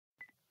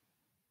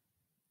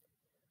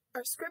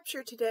Our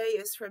scripture today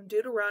is from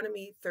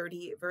Deuteronomy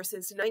 30,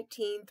 verses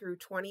 19 through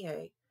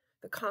 28,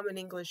 the Common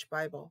English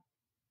Bible.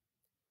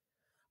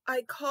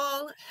 I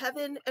call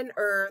heaven and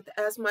earth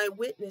as my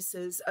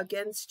witnesses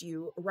against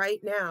you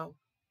right now.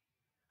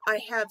 I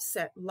have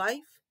set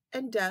life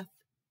and death,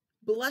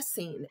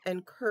 blessing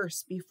and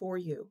curse before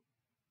you.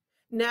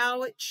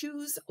 Now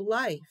choose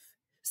life,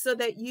 so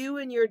that you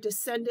and your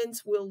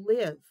descendants will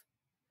live,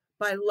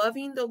 by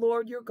loving the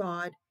Lord your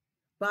God,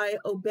 by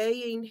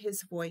obeying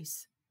his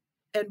voice,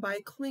 and by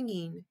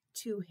clinging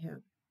to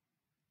him.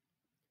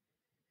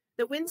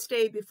 The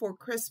Wednesday before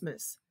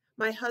Christmas,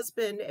 my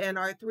husband and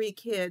our 3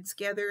 kids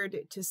gathered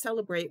to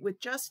celebrate with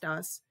just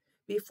us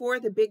before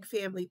the big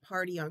family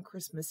party on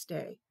Christmas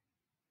Day.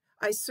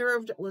 I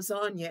served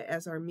lasagna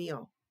as our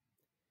meal.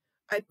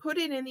 I put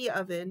it in the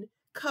oven,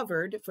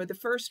 covered for the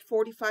first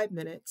 45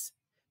 minutes,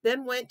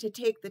 then went to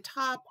take the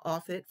top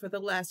off it for the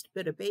last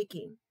bit of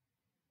baking.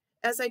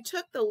 As I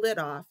took the lid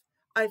off,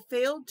 I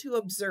failed to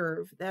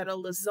observe that a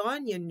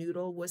lasagna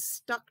noodle was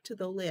stuck to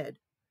the lid,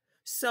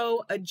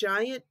 so a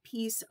giant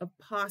piece of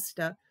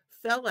pasta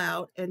fell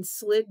out and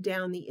slid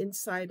down the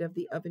inside of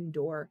the oven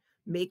door,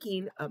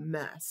 making a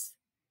mess.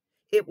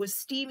 It was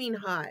steaming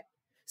hot,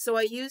 so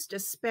I used a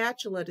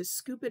spatula to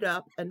scoop it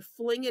up and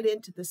fling it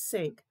into the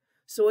sink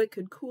so it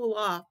could cool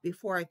off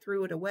before I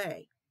threw it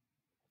away.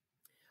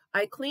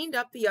 I cleaned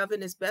up the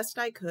oven as best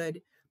I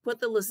could,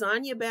 put the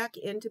lasagna back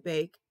in to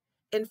bake,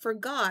 and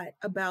forgot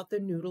about the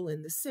noodle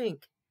in the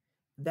sink.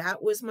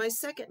 That was my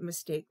second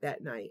mistake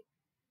that night.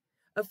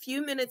 A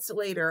few minutes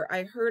later,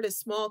 I heard a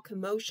small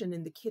commotion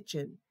in the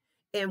kitchen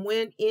and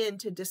went in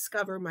to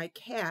discover my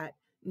cat,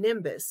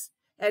 Nimbus,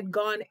 had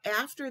gone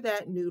after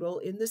that noodle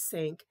in the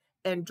sink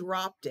and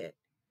dropped it.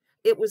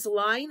 It was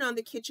lying on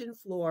the kitchen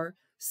floor,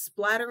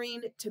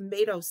 splattering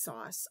tomato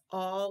sauce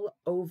all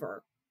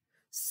over.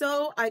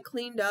 So I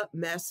cleaned up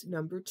mess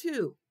number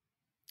 2.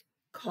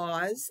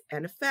 Cause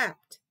and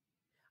effect.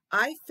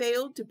 I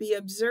failed to be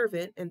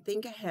observant and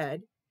think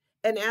ahead,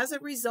 and as a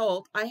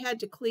result, I had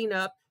to clean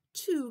up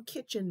 2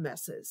 kitchen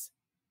messes.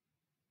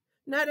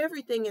 Not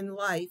everything in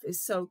life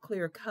is so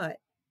clear-cut.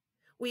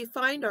 We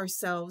find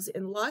ourselves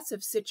in lots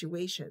of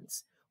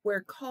situations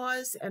where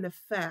cause and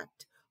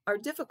effect are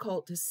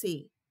difficult to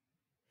see.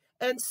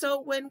 And so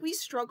when we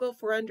struggle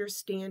for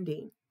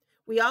understanding,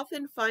 we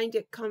often find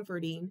it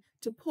comforting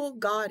to pull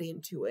God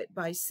into it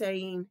by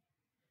saying,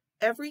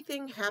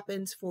 "Everything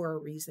happens for a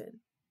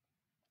reason."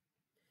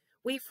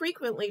 We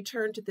frequently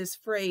turn to this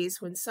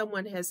phrase when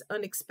someone has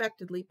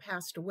unexpectedly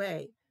passed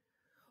away,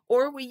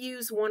 or we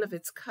use one of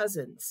its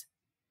cousins.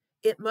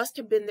 It must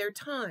have been their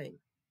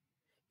time.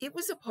 It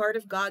was a part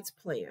of God's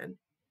plan,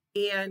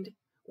 and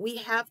we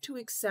have to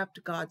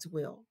accept God's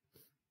will.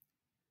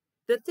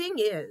 The thing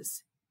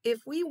is,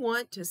 if we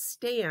want to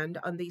stand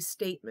on these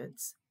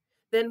statements,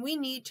 then we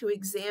need to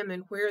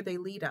examine where they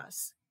lead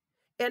us,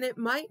 and it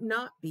might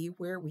not be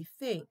where we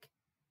think.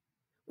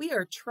 We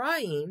are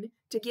trying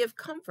to give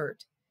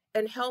comfort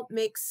and help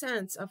make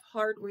sense of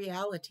hard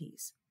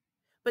realities.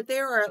 But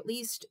there are at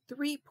least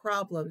 3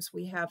 problems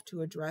we have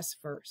to address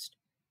first.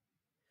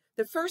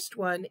 The first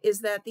one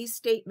is that these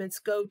statements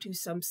go to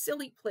some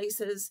silly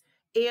places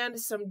and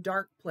some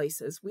dark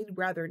places we'd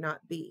rather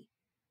not be.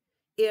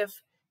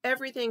 If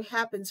everything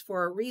happens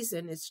for a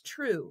reason is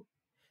true,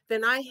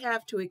 then I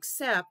have to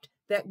accept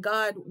that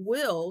God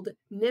willed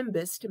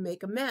Nimbus to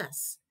make a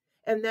mess,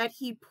 and that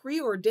he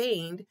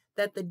preordained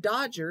that the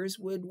Dodgers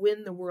would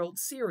win the World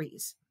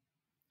Series.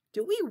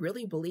 Do we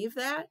really believe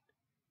that?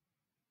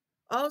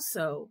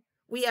 Also,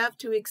 we have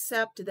to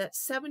accept that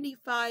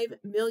 75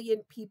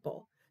 million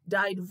people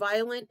died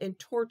violent and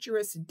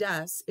torturous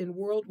deaths in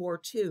World War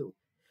II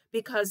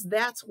because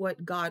that's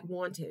what God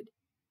wanted.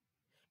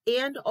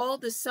 And all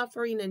the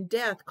suffering and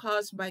death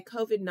caused by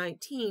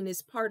COVID-19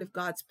 is part of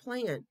God's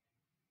plan.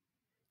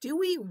 Do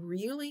we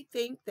really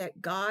think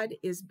that God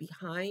is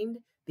behind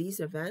these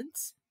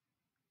events?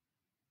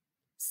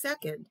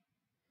 Second,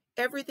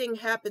 everything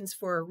happens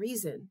for a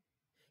reason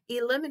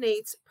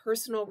eliminates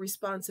personal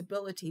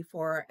responsibility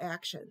for our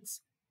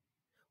actions.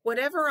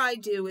 Whatever I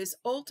do is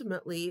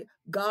ultimately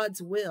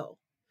God's will,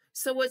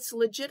 so it's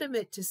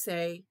legitimate to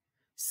say,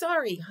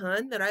 "Sorry,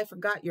 hon, that I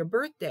forgot your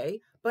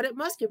birthday, but it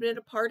must have been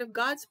a part of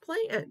God's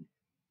plan."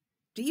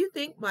 Do you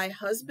think my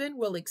husband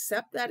will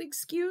accept that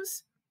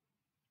excuse?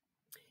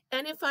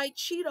 And if I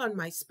cheat on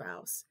my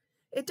spouse,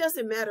 it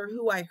doesn't matter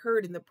who I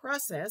hurt in the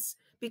process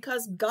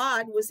because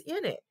God was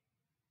in it.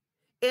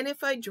 And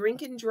if I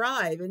drink and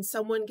drive and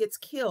someone gets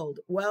killed,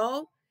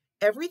 well,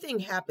 everything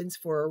happens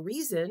for a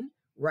reason,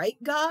 right,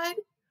 God?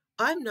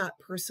 I'm not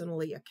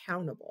personally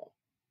accountable.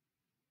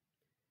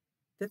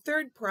 The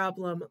third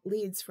problem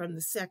leads from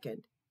the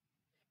second.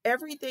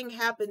 Everything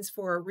happens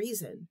for a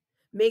reason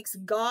makes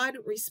God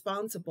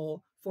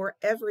responsible for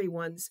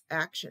everyone's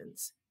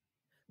actions.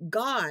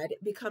 God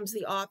becomes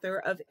the author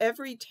of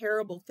every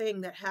terrible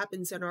thing that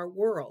happens in our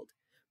world: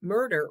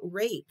 murder,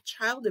 rape,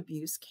 child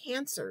abuse,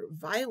 cancer,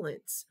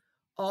 violence,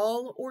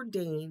 all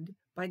ordained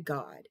by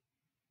God.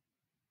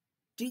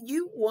 Do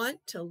you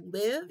want to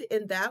live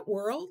in that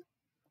world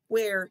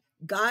where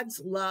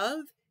God's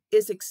love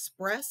is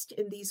expressed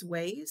in these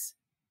ways?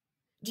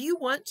 Do you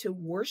want to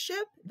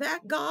worship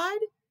that God?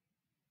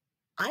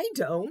 I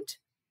don't.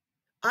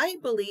 I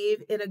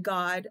believe in a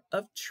God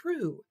of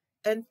true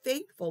and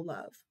faithful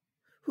love,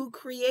 who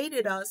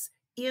created us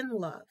in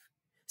love,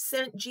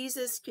 sent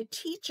Jesus to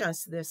teach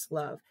us this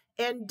love,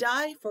 and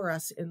die for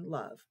us in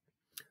love,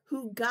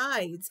 who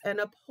guides and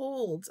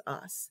upholds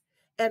us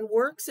and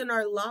works in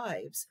our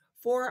lives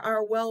for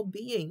our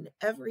well-being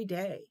every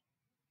day.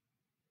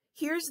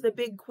 Here's the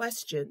big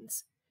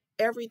questions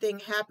everything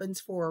happens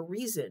for a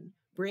reason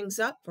brings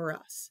up for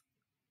us.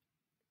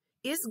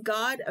 Is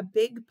God a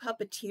big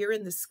puppeteer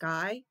in the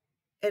sky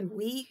and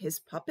we his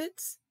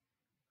puppets?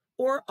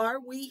 Or are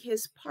we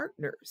his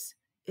partners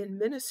in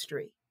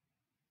ministry?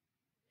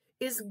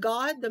 Is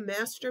God the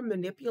master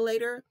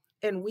manipulator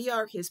and we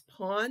are his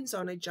pawns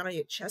on a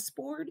giant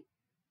chessboard?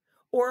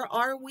 Or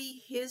are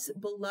we his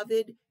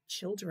beloved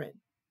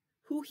children,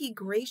 who he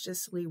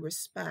graciously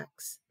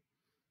respects?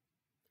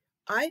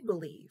 I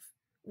believe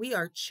we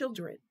are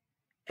children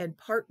and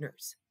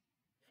partners,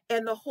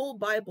 and the whole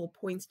Bible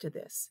points to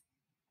this.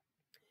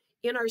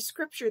 In our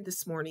scripture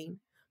this morning,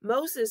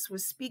 Moses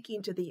was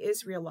speaking to the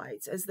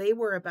Israelites as they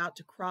were about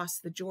to cross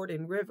the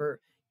Jordan River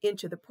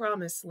into the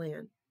Promised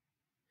Land.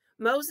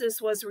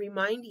 Moses was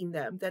reminding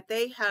them that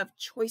they have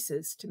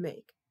choices to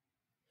make.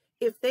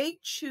 If they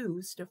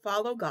choose to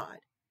follow God,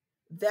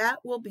 that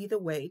will be the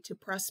way to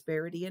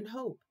prosperity and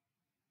hope.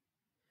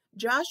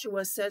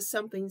 Joshua says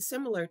something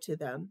similar to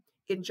them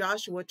in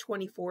Joshua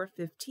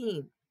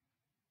 24:15.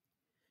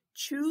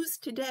 Choose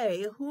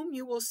today whom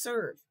you will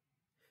serve.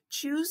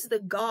 Choose the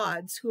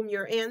gods whom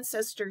your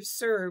ancestors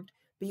served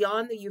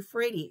beyond the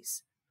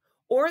Euphrates,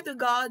 or the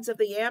gods of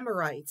the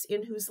Amorites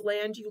in whose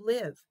land you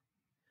live.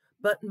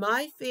 But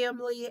my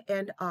family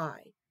and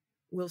I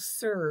will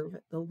serve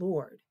the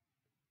Lord.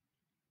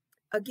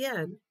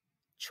 Again,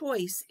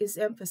 choice is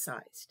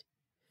emphasized,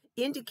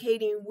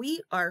 indicating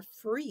we are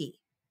free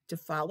to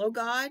follow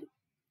God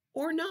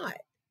or not,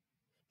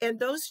 and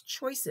those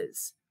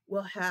choices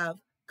will have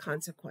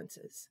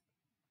consequences.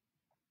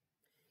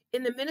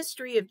 In the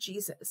ministry of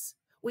Jesus,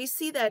 we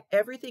see that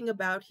everything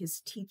about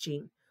his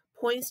teaching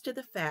points to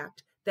the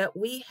fact that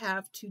we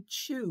have to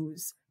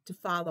choose to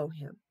follow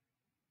him.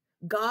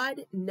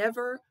 God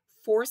never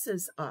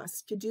forces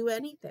us to do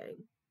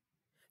anything.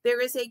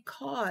 There is a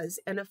cause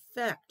and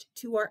effect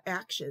to our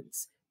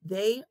actions.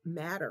 They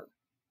matter.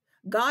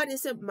 God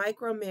isn't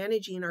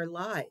micromanaging our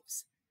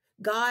lives.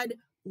 God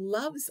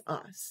loves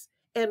us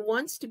and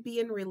wants to be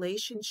in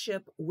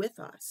relationship with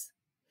us.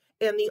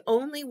 And the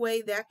only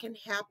way that can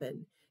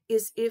happen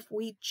is if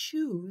we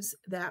choose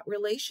that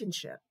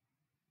relationship.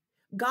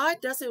 God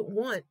doesn't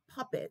want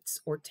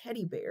puppets or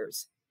teddy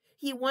bears.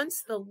 He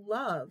wants the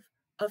love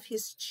of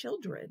his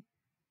children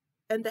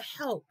and the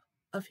help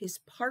of his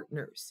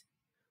partners,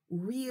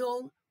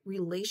 real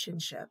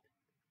relationship.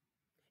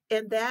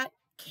 And that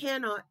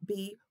cannot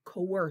be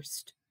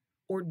coerced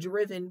or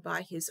driven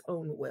by his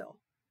own will.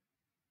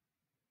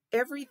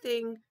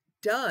 Everything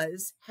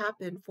does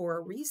happen for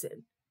a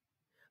reason,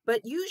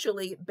 but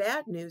usually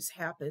bad news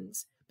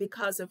happens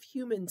because of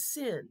human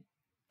sin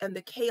and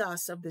the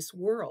chaos of this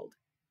world.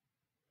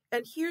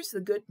 And here's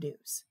the good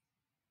news.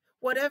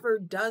 Whatever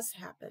does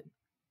happen,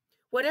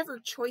 whatever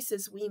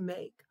choices we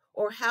make,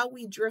 or how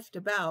we drift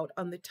about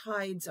on the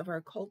tides of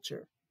our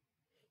culture,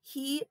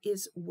 he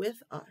is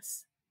with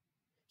us.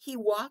 He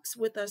walks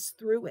with us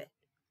through it,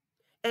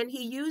 and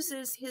he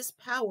uses his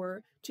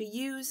power to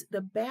use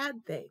the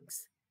bad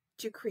things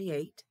to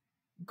create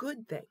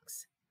good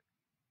things.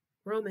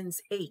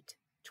 Romans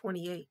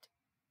 8:28.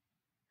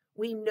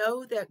 We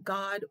know that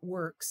God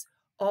works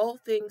all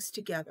things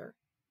together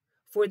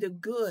for the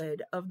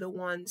good of the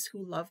ones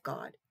who love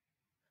God,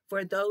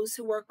 for those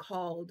who are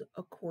called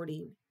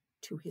according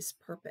to his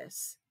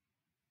purpose.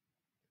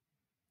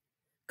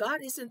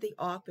 God isn't the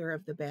author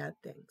of the bad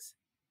things,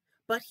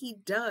 but he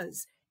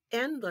does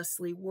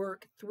endlessly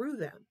work through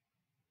them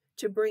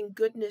to bring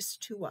goodness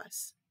to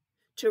us,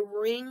 to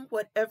wring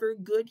whatever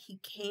good he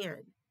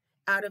can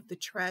out of the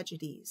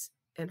tragedies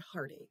and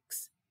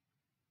heartaches.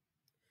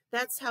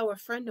 That's how a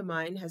friend of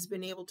mine has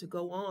been able to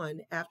go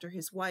on after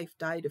his wife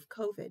died of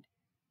COVID.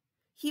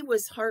 He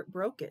was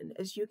heartbroken,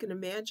 as you can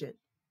imagine,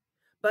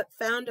 but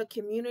found a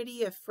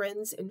community of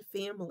friends and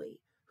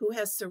family who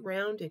has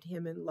surrounded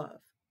him in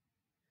love.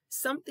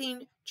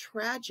 Something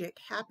tragic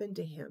happened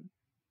to him,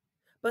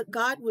 but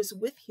God was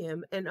with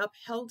him and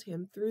upheld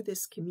him through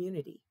this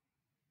community.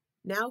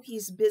 Now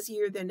he's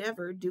busier than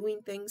ever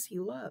doing things he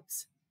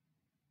loves.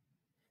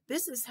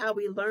 This is how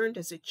we learned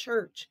as a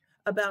church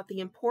about the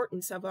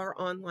importance of our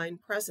online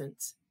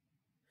presence.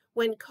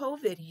 When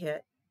COVID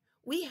hit,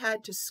 we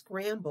had to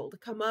scramble to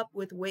come up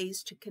with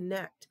ways to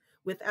connect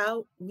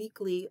without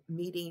weekly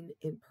meeting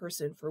in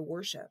person for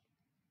worship.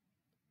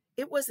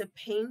 It was a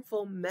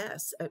painful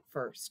mess at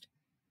first,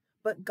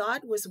 but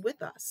God was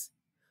with us,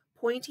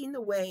 pointing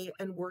the way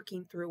and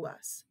working through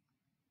us.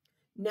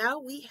 Now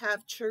we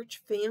have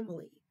church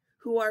family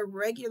who are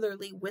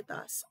regularly with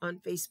us on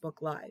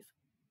Facebook Live.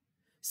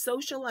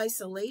 Social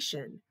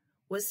isolation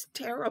was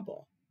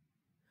terrible,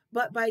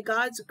 but by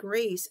God's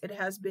grace, it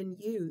has been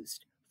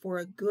used for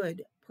a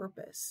good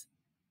purpose.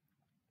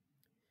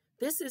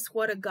 This is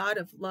what a God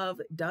of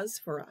love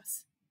does for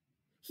us.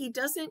 He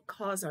doesn't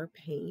cause our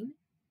pain.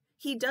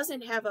 He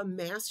doesn't have a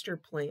master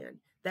plan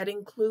that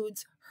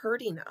includes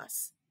hurting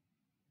us.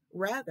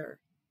 Rather,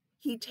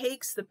 he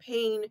takes the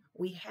pain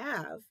we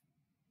have,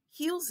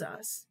 heals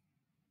us,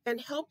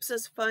 and helps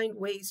us find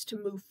ways to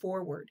move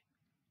forward,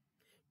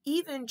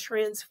 even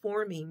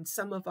transforming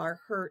some of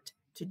our hurt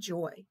to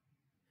joy,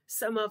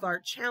 some of our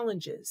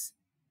challenges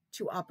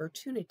to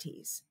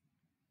opportunities.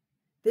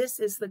 This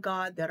is the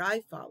God that I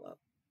follow,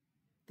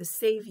 the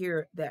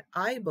Savior that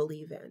I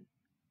believe in.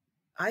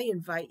 I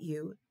invite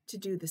you to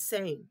do the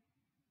same.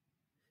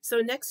 So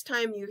next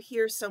time you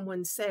hear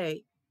someone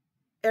say,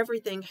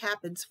 everything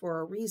happens for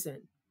a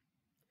reason,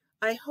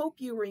 I hope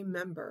you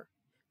remember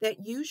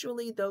that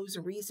usually those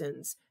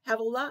reasons have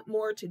a lot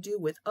more to do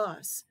with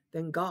us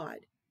than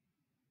God.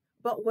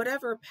 But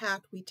whatever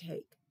path we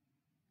take,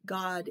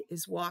 God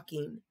is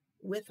walking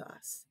with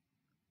us.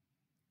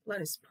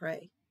 Let us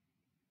pray.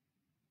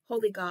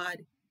 Holy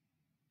God,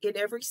 in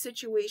every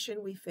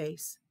situation we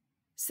face,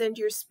 send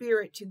your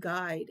Spirit to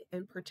guide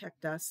and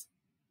protect us.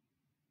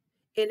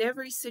 In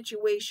every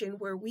situation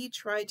where we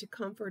try to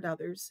comfort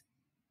others,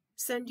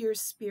 send your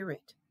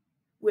Spirit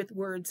with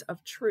words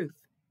of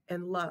truth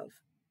and love,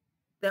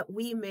 that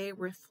we may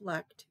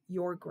reflect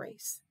your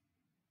grace.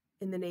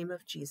 In the name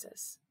of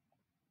Jesus,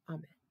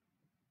 amen.